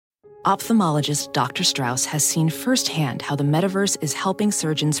Ophthalmologist Dr. Strauss has seen firsthand how the metaverse is helping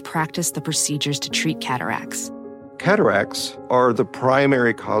surgeons practice the procedures to treat cataracts. Cataracts are the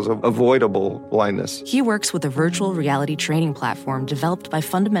primary cause of avoidable blindness. He works with a virtual reality training platform developed by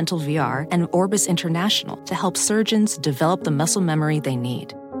Fundamental VR and Orbis International to help surgeons develop the muscle memory they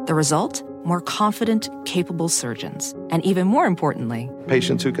need. The result? More confident, capable surgeons. And even more importantly,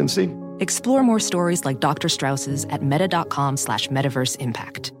 Patients who can see. explore more stories like Dr. Strauss's at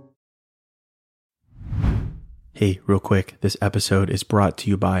meta.com/metaverseimpact. Hey, real quick, this episode is brought to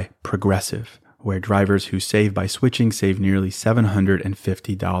you by Progressive, where drivers who save by switching save nearly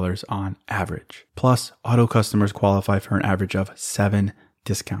 $750 on average. Plus, auto customers qualify for an average of 7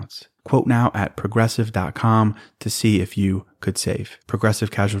 discounts. Quote now at progressive.com to see if you could save.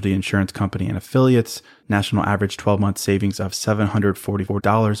 Progressive Casualty Insurance Company and Affiliates. National average 12-month savings of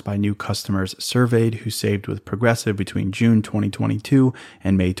 $744 by new customers surveyed who saved with Progressive between June 2022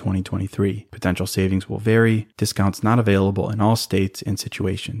 and May 2023. Potential savings will vary. Discounts not available in all states and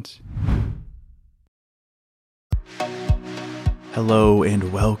situations. Hello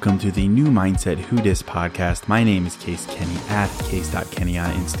and welcome to the New Mindset Who Dis podcast. My name is Case Kenny at case.kenny on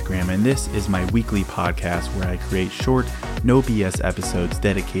Instagram, and this is my weekly podcast where I create short, no BS episodes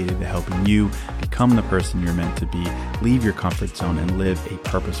dedicated to helping you become the person you're meant to be, leave your comfort zone, and live a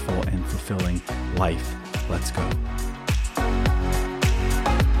purposeful and fulfilling life. Let's go.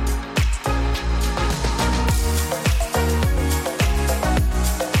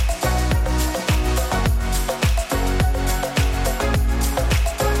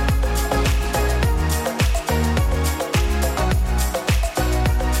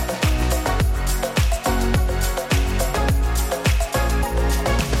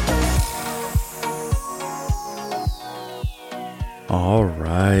 All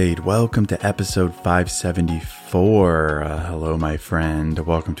right, welcome to episode 574. Hello, my friend.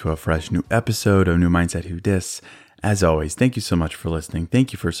 Welcome to a fresh new episode of New Mindset Who Dis. As always, thank you so much for listening.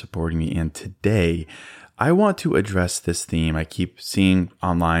 Thank you for supporting me. And today, I want to address this theme I keep seeing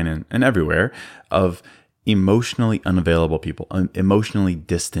online and everywhere of emotionally unavailable people, emotionally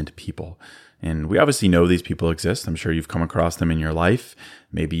distant people. And we obviously know these people exist. I'm sure you've come across them in your life.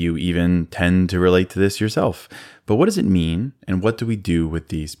 Maybe you even tend to relate to this yourself. But what does it mean? And what do we do with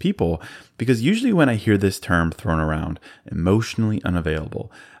these people? Because usually when I hear this term thrown around, emotionally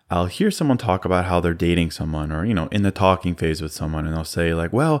unavailable, I'll hear someone talk about how they're dating someone or, in the talking phase with someone. And they'll say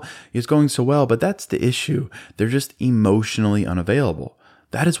like, well, it's going so well, but that's the issue. They're just emotionally unavailable.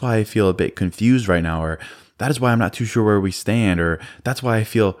 That is why I feel a bit confused right now, or that is why I'm not too sure where we stand, or that's why I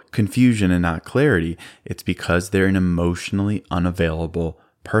feel confusion and not clarity. It's because they're an emotionally unavailable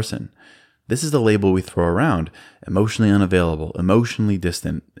person. This is the label we throw around: emotionally unavailable, emotionally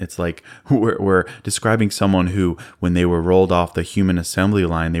distant. It's like we're describing someone who, when they were rolled off the human assembly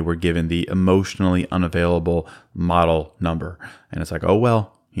line, they were given the emotionally unavailable model number. And it's like, oh,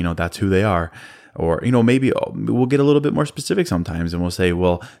 well, that's who they are. Or, maybe we'll get a little bit more specific sometimes and we'll say,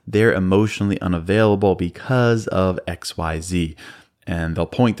 well, they're emotionally unavailable because of XYZ. And they'll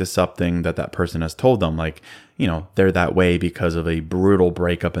point to something that person has told them, like, they're that way because of a brutal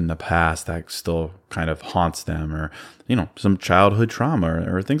breakup in the past that still kind of haunts them, or, some childhood trauma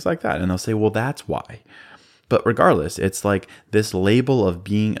or things like that. And they'll say, well, that's why. But regardless, it's like this label of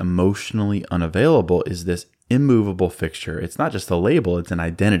being emotionally unavailable is this immovable fixture. It's not just a label, it's an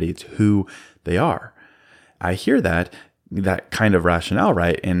identity. It's who they are. I hear that kind of rationale,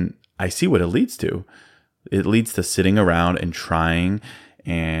 right? And I see what it leads to. It leads to sitting around and trying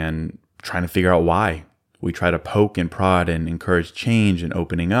to figure out why. We try to poke and prod and encourage change and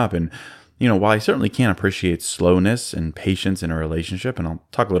opening up. And, while I certainly can't appreciate slowness and patience in a relationship, and I'll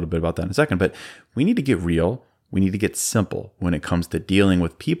talk a little bit about that in a second, but we need to get real. We need to get simple when it comes to dealing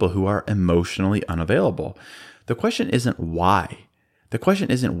with people who are emotionally unavailable. The question isn't why. The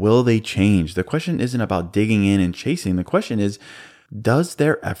question isn't will they change. The question isn't about digging in and chasing. The question is, does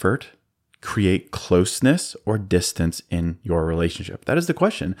their effort create closeness or distance in your relationship? That is the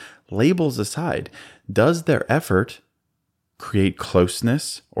question. Labels aside, does their effort create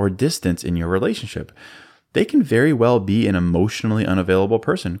closeness or distance in your relationship? They can very well be an emotionally unavailable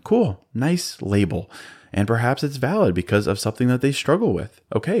person. Cool, nice label. And perhaps it's valid because of something that they struggle with.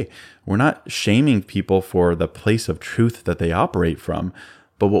 Okay, we're not shaming people for the place of truth that they operate from,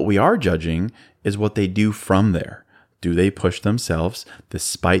 but what we are judging is what they do from there. Do they push themselves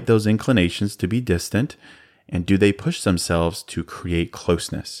despite those inclinations to be distant? And do they push themselves to create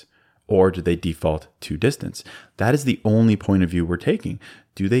closeness? Or do they default to distance? That is the only point of view we're taking.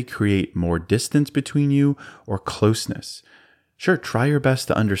 Do they create more distance between you or closeness? Sure, try your best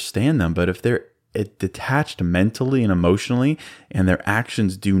to understand them, but if they're detached mentally and emotionally, and their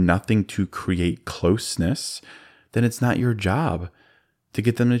actions do nothing to create closeness, then it's not your job to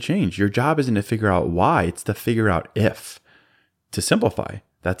get them to change. Your job isn't to figure out why, it's to figure out if. To simplify,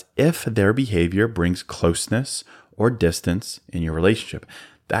 that's if their behavior brings closeness or distance in your relationship.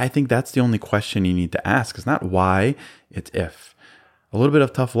 I think that's the only question you need to ask. It's not why, it's if. A little bit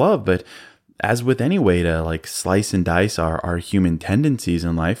of tough love, but as with any way to like slice and dice our human tendencies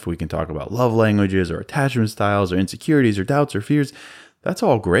in life, we can talk about love languages or attachment styles or insecurities or doubts or fears. That's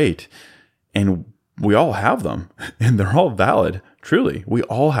all great. And we all have them and they're all valid. Truly, we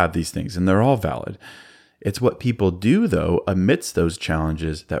all have these things and they're all valid. It's what people do, though, amidst those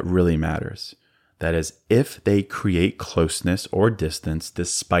challenges that really matters. That is, if they create closeness or distance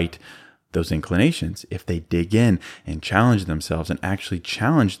despite those inclinations, if they dig in and challenge themselves and actually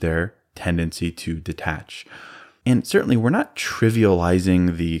challenge their tendency to detach. And certainly, we're not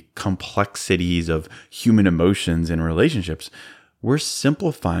trivializing the complexities of human emotions in relationships. We're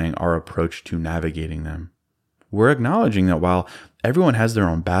simplifying our approach to navigating them. We're acknowledging that while everyone has their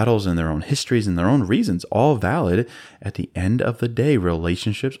own battles and their own histories and their own reasons, all valid, at the end of the day,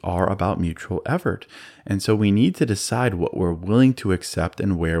 relationships are about mutual effort. And so we need to decide what we're willing to accept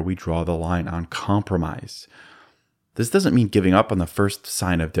and where we draw the line on compromise. This doesn't mean giving up on the first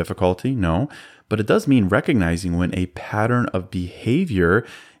sign of difficulty, no, but it does mean recognizing when a pattern of behavior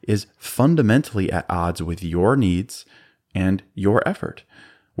is fundamentally at odds with your needs and your effort.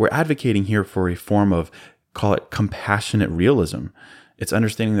 We're advocating here for a form of, call it compassionate realism. It's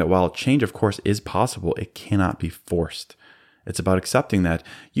understanding that while change, of course, is possible, it cannot be forced. It's about accepting that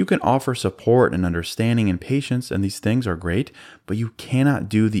you can offer support and understanding and patience, and these things are great, but you cannot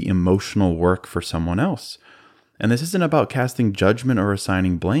do the emotional work for someone else. And this isn't about casting judgment or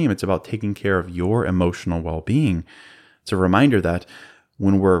assigning blame. It's about taking care of your emotional well-being. It's a reminder that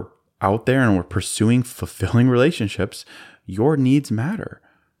when we're out there and we're pursuing fulfilling relationships, your needs matter.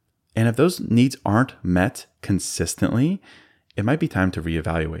 And if those needs aren't met consistently, it might be time to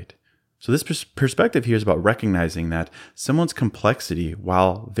reevaluate. So this perspective here is about recognizing that someone's complexity,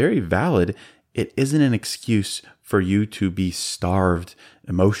 while very valid, it isn't an excuse for you to be starved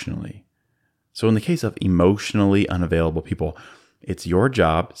emotionally. So in the case of emotionally unavailable people, it's your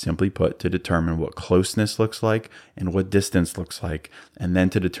job, simply put, to determine what closeness looks like and what distance looks like, and then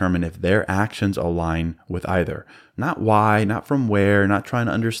to determine if their actions align with either. Not why, not from where, not trying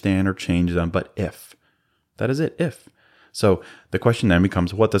to understand or change them, but if. That is it, if. So the question then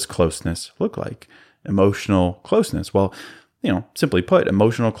becomes, what does closeness look like? Emotional closeness. Well, simply put,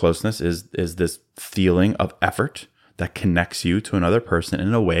 emotional closeness is this feeling of effort that connects you to another person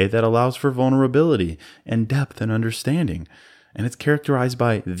in a way that allows for vulnerability and depth and understanding. And it's characterized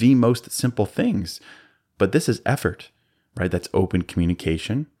by the most simple things. But this is effort, right? That's open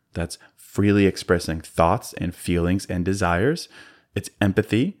communication. That's freely expressing thoughts and feelings and desires. It's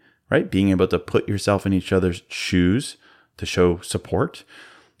empathy, right? Being able to put yourself in each other's shoes to show support.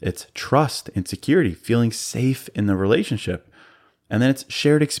 It's trust and security, feeling safe in the relationship. And then it's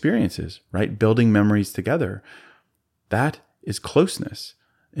shared experiences, right? Building memories together. That is closeness.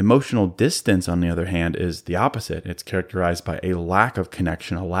 Emotional distance, on the other hand, is the opposite. It's characterized by a lack of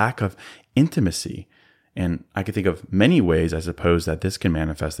connection, a lack of intimacy. And I can think of many ways, I suppose, that this can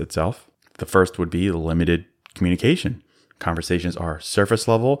manifest itself. The first would be limited communication. Conversations are surface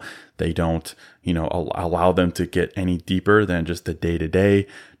level. They don't, allow them to get any deeper than just the day-to-day,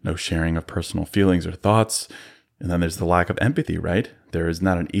 no sharing of personal feelings or thoughts. And then there's the lack of empathy, right? There is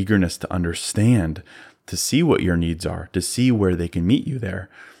not an eagerness to understand, to see what your needs are, to see where they can meet you there.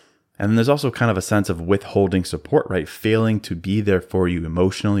 And then there's also kind of a sense of withholding support, right? Failing to be there for you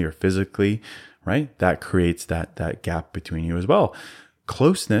emotionally or physically, right? That creates that gap between you as well.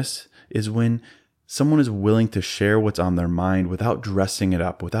 Closeness is when someone is willing to share what's on their mind without dressing it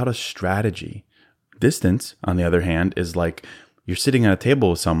up, without a strategy. Distance, on the other hand, is like you're sitting at a table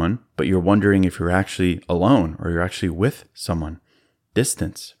with someone, but you're wondering if you're actually alone or you're actually with someone.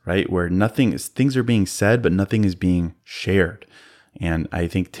 Distance, right? Where things are being said, but nothing is being shared. And I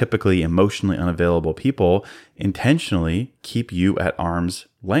think typically emotionally unavailable people intentionally keep you at arm's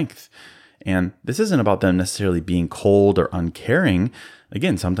length. And this isn't about them necessarily being cold or uncaring.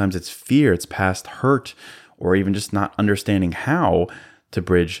 Again, sometimes it's fear, it's past hurt, or even just not understanding how to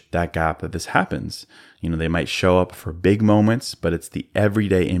bridge that gap that this happens. They might show up for big moments, but it's the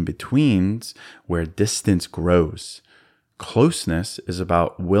everyday in-betweens where distance grows. Closeness is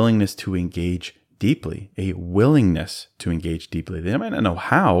about willingness to engage deeply, a willingness to engage deeply. They might not know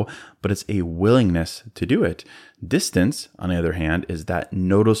how, but it's a willingness to do it. Distance, on the other hand, is that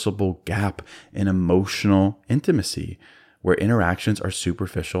noticeable gap in emotional intimacy where interactions are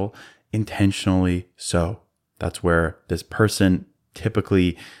superficial intentionally so. That's where this person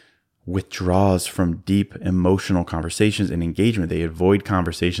typically withdraws from deep emotional conversations and engagement. They avoid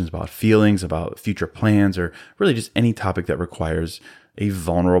conversations about feelings, about future plans, or really just any topic that requires a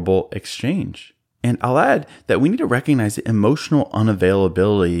vulnerable exchange. And I'll add that we need to recognize that emotional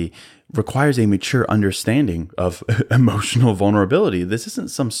unavailability requires a mature understanding of emotional vulnerability. This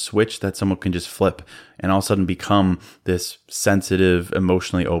isn't some switch that someone can just flip and all of a sudden become this sensitive,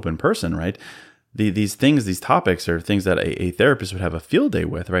 emotionally open person, right? These things, these topics are things that a therapist would have a field day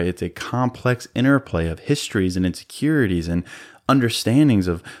with, right? It's a complex interplay of histories and insecurities and understandings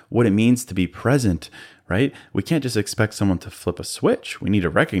of what it means to be present, right? We can't just expect someone to flip a switch. We need to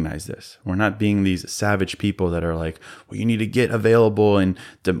recognize this. We're not being these savage people that are like, well, you need to get available and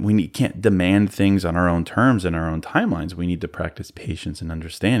can't demand things on our own terms and our own timelines. We need to practice patience and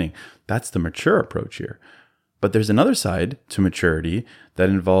understanding. That's the mature approach here. But there's another side to maturity that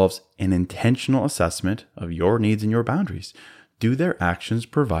involves an intentional assessment of your needs and your boundaries. Do their actions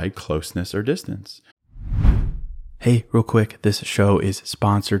provide closeness or distance? Hey, real quick, this show is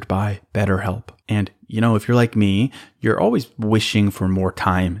sponsored by BetterHelp. And, if you're like me, you're always wishing for more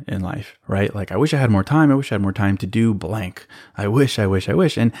time in life, right? Like, I wish I had more time. I wish I had more time to do blank. I wish.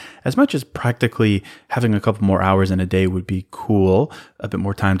 And as much as practically having a couple more hours in a day would be cool, a bit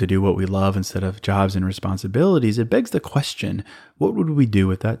more time to do what we love instead of jobs and responsibilities, it begs the question, what would we do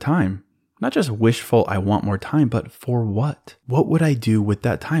with that time? Not just wishful, I want more time, but for what? What would I do with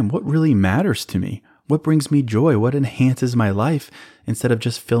that time? What really matters to me? What brings me joy? What enhances my life instead of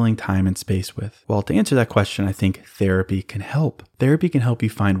just filling time and space with? Well, to answer that question, I think therapy can help. Therapy can help you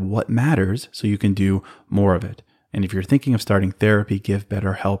find what matters so you can do more of it. And if you're thinking of starting therapy, give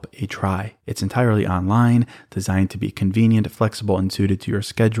BetterHelp a try. It's entirely online, designed to be convenient, flexible, and suited to your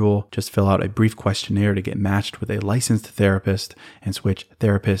schedule. Just fill out a brief questionnaire to get matched with a licensed therapist and switch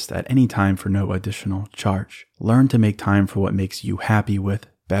therapists at any time for no additional charge. Learn to make time for what makes you happy with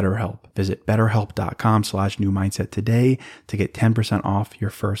BetterHelp. Visit betterhelp.com/newmindset today to get 10% off your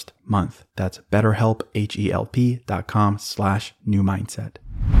first month. That's BetterHelp, HELP.com/newmindset.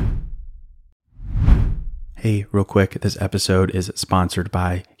 Hey, real quick, this episode is sponsored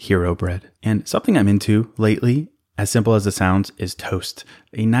by Hero Bread. And something I'm into lately, as simple as it sounds, is toast.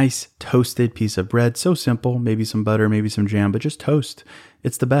 A nice toasted piece of bread, so simple, maybe some butter, maybe some jam, but just toast.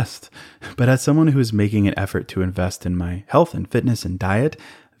 It's the best. But as someone who is making an effort to invest in my health and fitness and diet,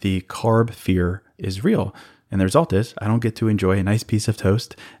 the carb fear is real. And the result is I don't get to enjoy a nice piece of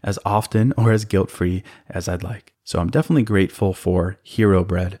toast as often or as guilt-free as I'd like. So I'm definitely grateful for Hero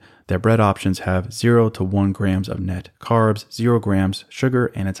Bread. Their bread options have 0 to 1 grams of net carbs, 0 grams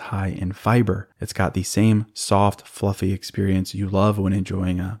sugar, and it's high in fiber. It's got the same soft, fluffy experience you love when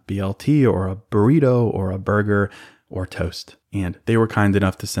enjoying a BLT or a burrito or a burger or toast. And they were kind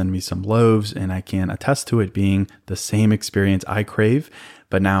enough to send me some loaves, and I can attest to it being the same experience I crave,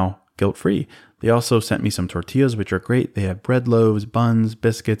 but now guilt-free. They also sent me some tortillas, which are great. They have bread loaves, buns,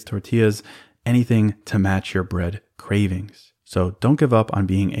 biscuits, tortillas, anything to match your bread cravings. So don't give up on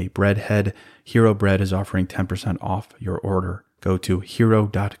being a breadhead. Hero Bread is offering 10% off your order. Go to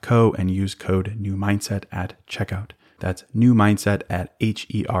hero.co and use code NEWMINDSET at checkout. That's NEWMINDSET at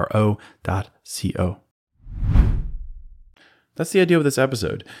hero.co. That's the idea of this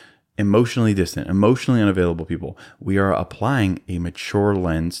episode. Emotionally distant, emotionally unavailable people. We are applying a mature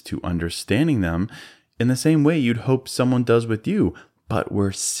lens to understanding them in the same way you'd hope someone does with you, but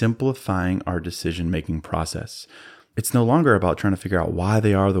we're simplifying our decision-making process. It's no longer about trying to figure out why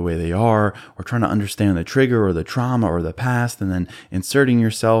they are the way they are, or trying to understand the trigger or the trauma or the past, and then inserting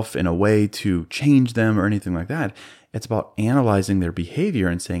yourself in a way to change them or anything like that. It's about analyzing their behavior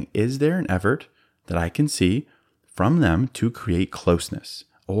and saying, is there an effort that I can see from them to create closeness?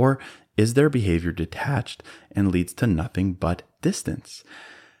 Or is their behavior detached and leads to nothing but distance?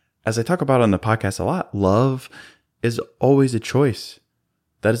 As I talk about on the podcast a lot, love is always a choice.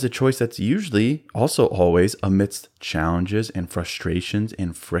 That is a choice that's usually also always amidst challenges and frustrations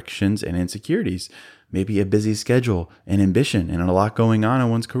and frictions and insecurities. Maybe a busy schedule and ambition and a lot going on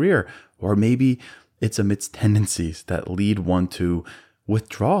in one's career. Or maybe it's amidst tendencies that lead one to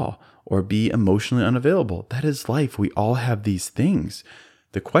withdraw or be emotionally unavailable. That is life. We all have these things.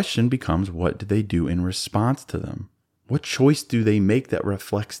 The question becomes, what do they do in response to them? What choice do they make that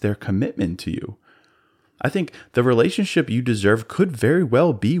reflects their commitment to you? I think the relationship you deserve could very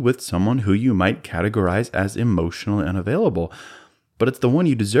well be with someone who you might categorize as emotionally unavailable, but it's the one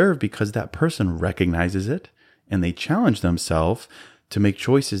you deserve because that person recognizes it and they challenge themselves to make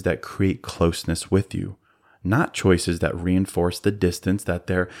choices that create closeness with you, not choices that reinforce the distance that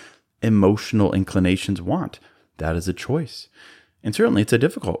their emotional inclinations want. That is a choice. And certainly it's a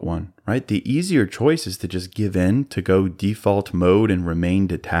difficult one, right? The easier choice is to just give in, to go default mode and remain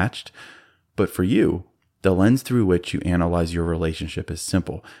detached. But for you, the lens through which you analyze your relationship is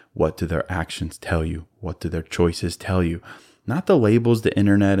simple. What do their actions tell you? What do their choices tell you? Not the labels the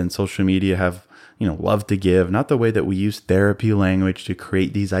internet and social media have, love to give, not the way that we use therapy language to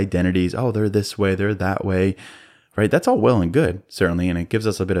create these identities. Oh, they're this way, they're that way, right? That's all well and good, certainly, and it gives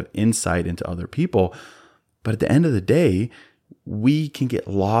us a bit of insight into other people. But at the end of the day, we can get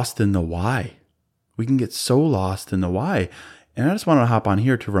lost in the why. We can get so lost in the why. And I just want to hop on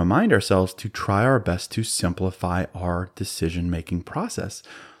here to remind ourselves to try our best to simplify our decision-making process.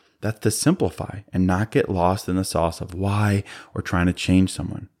 That's to simplify and not get lost in the sauce of why or trying to change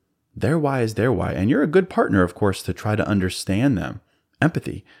someone. Their why is their why. And you're a good partner, of course, to try to understand them.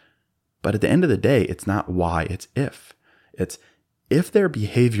 Empathy. But at the end of the day, it's not why, it's if. It's if their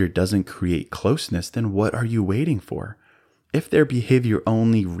behavior doesn't create closeness, then what are you waiting for? If their behavior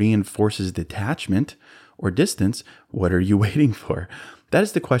only reinforces detachment or distance, what are you waiting for? That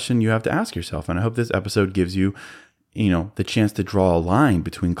is the question you have to ask yourself. And I hope this episode gives you, the chance to draw a line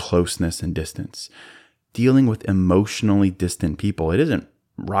between closeness and distance. Dealing with emotionally distant people, it isn't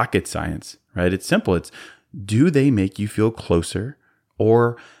rocket science, right? It's simple. It's, do they make you feel closer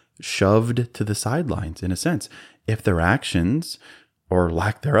or shoved to the sidelines in a sense? If their actions or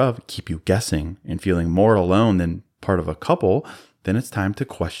lack thereof keep you guessing and feeling more alone than part of a couple, then it's time to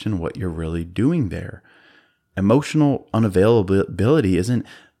question what you're really doing there. Emotional unavailability isn't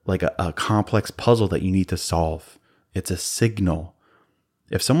like a complex puzzle that you need to solve. It's a signal.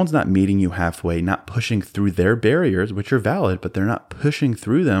 If someone's not meeting you halfway, not pushing through their barriers, which are valid, but they're not pushing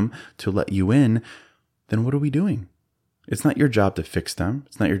through them to let you in, then what are we doing? It's not your job to fix them.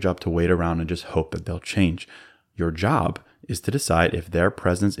 It's not your job to wait around and just hope that they'll change. Your job is to decide if their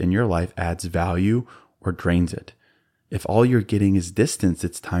presence in your life adds value or drains it. If all you're getting is distance,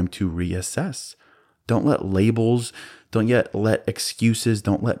 it's time to reassess. Don't let labels, don't yet let excuses,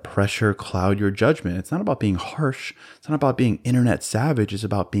 don't let pressure cloud your judgment. It's not about being harsh. It's not about being internet savage. It's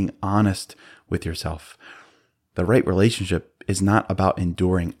about being honest with yourself. The right relationship is not about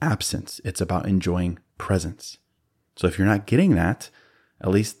enduring absence. It's about enjoying presence. So if you're not getting that, at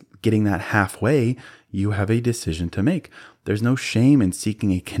least getting that halfway, you have a decision to make. There's no shame in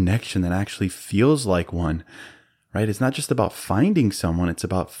seeking a connection that actually feels like one. Right? It's not just about finding someone. It's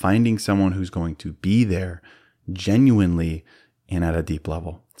about finding someone who's going to be there genuinely and at a deep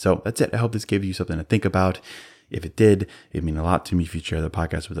level. So that's it. I hope this gave you something to think about. If it did, it'd mean a lot to me if you share the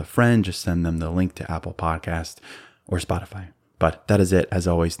podcast with a friend. Just send them the link to Apple Podcast or Spotify. But that is it. As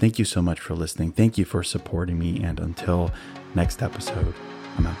always, thank you so much for listening. Thank you for supporting me. And until next episode,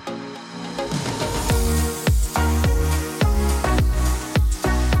 I'm out.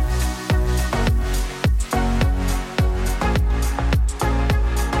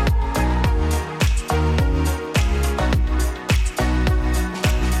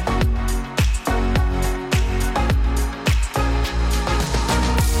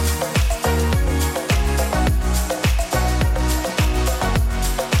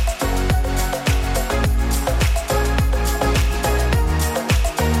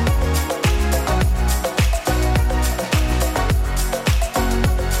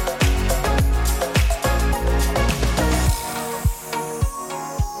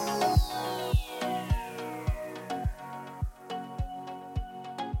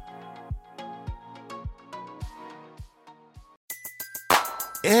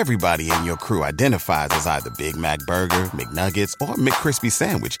 Everybody in your crew identifies as either Big Mac Burger, McNuggets, or McCrispy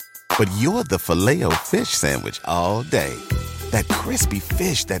Sandwich. But you're the Filet-O-Fish Sandwich all day. That crispy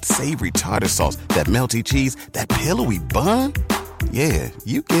fish, that savory tartar sauce, that melty cheese, that pillowy bun. Yeah,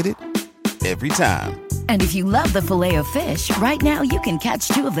 you get it. Every time. And if you love the Filet-O-Fish, right now you can catch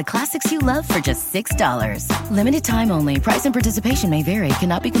two of the classics you love for just $6. Limited time only. Price and participation may vary.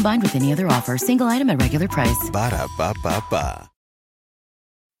 Cannot be combined with any other offer. Single item at regular price. Ba-da-ba-ba-ba.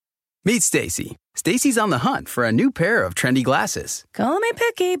 Meet Stacy. Stacy's on the hunt for a new pair of trendy glasses. Call me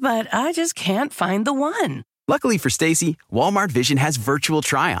picky, but I just can't find the one. Luckily for Stacy, Walmart Vision has virtual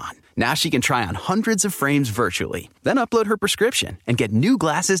try-on. Now she can try on hundreds of frames virtually, then upload her prescription and get new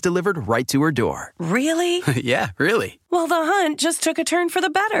glasses delivered right to her door. Really? Yeah, really. Well, the hunt just took a turn for the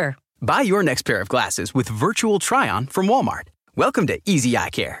better. Buy your next pair of glasses with virtual try-on from Walmart. Welcome to Easy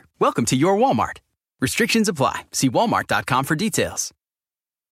Eye Care. Welcome to your Walmart. Restrictions apply. See walmart.com for details.